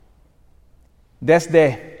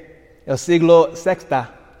Desde el siglo VI,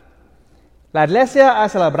 la Iglesia ha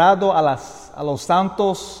celebrado a los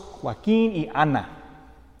santos Joaquín y Ana,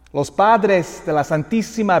 los padres de la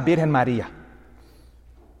Santísima Virgen María.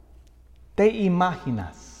 ¿Te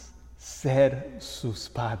imaginas ser sus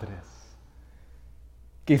padres?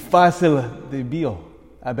 Qué fácil debió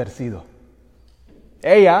haber sido.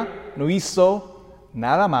 Ella no hizo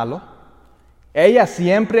nada malo. Ella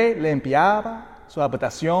siempre limpiaba su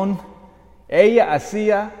habitación. Ella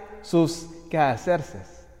hacía sus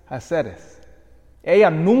quehaceres. Ella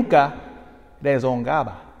nunca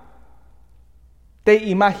rezongaba. ¿Te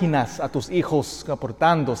imaginas a tus hijos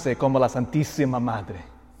comportándose como la Santísima Madre?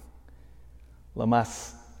 Lo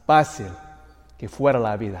más fácil que fuera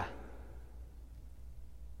la vida.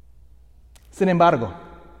 Sin embargo,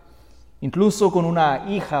 incluso con una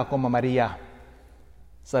hija como María,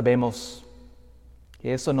 sabemos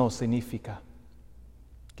que eso no significa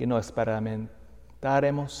que no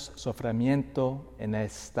experimentaremos sufrimiento en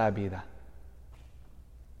esta vida.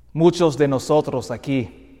 Muchos de nosotros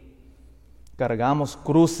aquí cargamos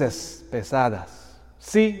cruces pesadas,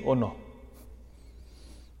 ¿sí o no?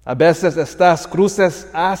 A veces estas cruces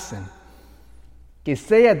hacen que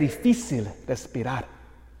sea difícil respirar.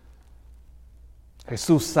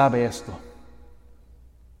 Jesús sabe esto.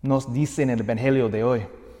 Nos dice en el Evangelio de hoy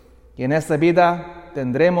que en esta vida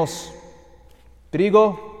tendremos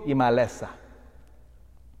trigo y maleza,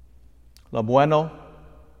 lo bueno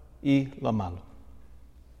y lo malo.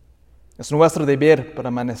 Es nuestro deber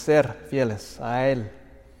permanecer fieles a Él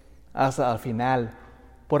hasta el final,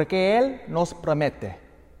 porque Él nos promete: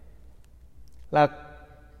 la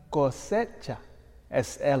cosecha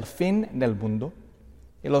es el fin del mundo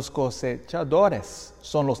y los cosechadores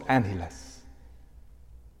son los ángeles.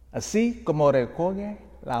 Así como recoge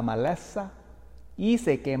la maleza y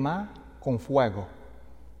se quema con fuego,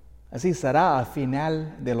 así será al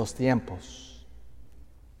final de los tiempos.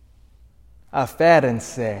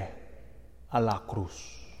 Aférrense a la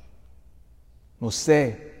cruz. No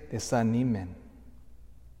se desanimen.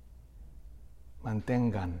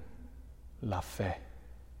 Mantengan la fe.